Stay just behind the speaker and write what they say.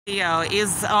Yo,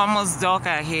 it's almost dark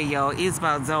out here, yo. It's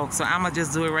about dark, so I'ma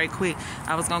just do it right quick.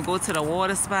 I was gonna go to the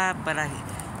water spot, but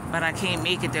I can't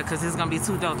make it there because it's gonna be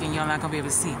too dark and y'all not gonna be able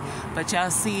to see. But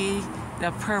y'all see the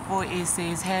purple, it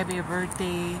says happy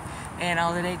birthday and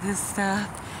all of that good stuff.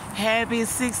 Happy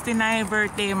 69th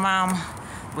birthday, mama.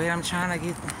 Wait, I'm trying to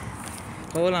get,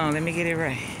 hold on, let me get it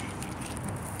right.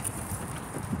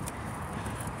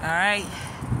 All right,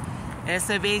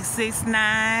 that's a big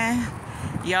 69.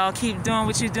 Y'all keep doing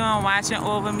what you're doing, watching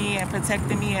over me and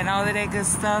protecting me and all of that good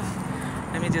stuff.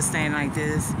 Let me just stand like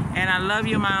this. And I love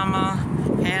you, mama.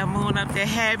 Have moon up there.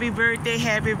 Happy birthday,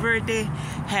 happy birthday,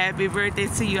 happy birthday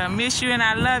to you. I miss you and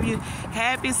I love you.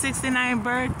 Happy 69th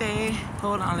birthday.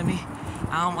 Hold on,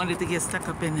 I don't want it to get stuck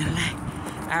up in the light.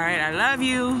 All right, I love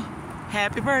you.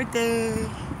 Happy birthday.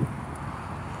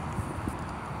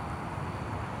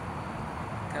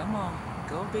 Come on,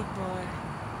 go big boy.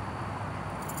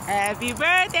 Happy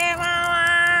birthday, mama.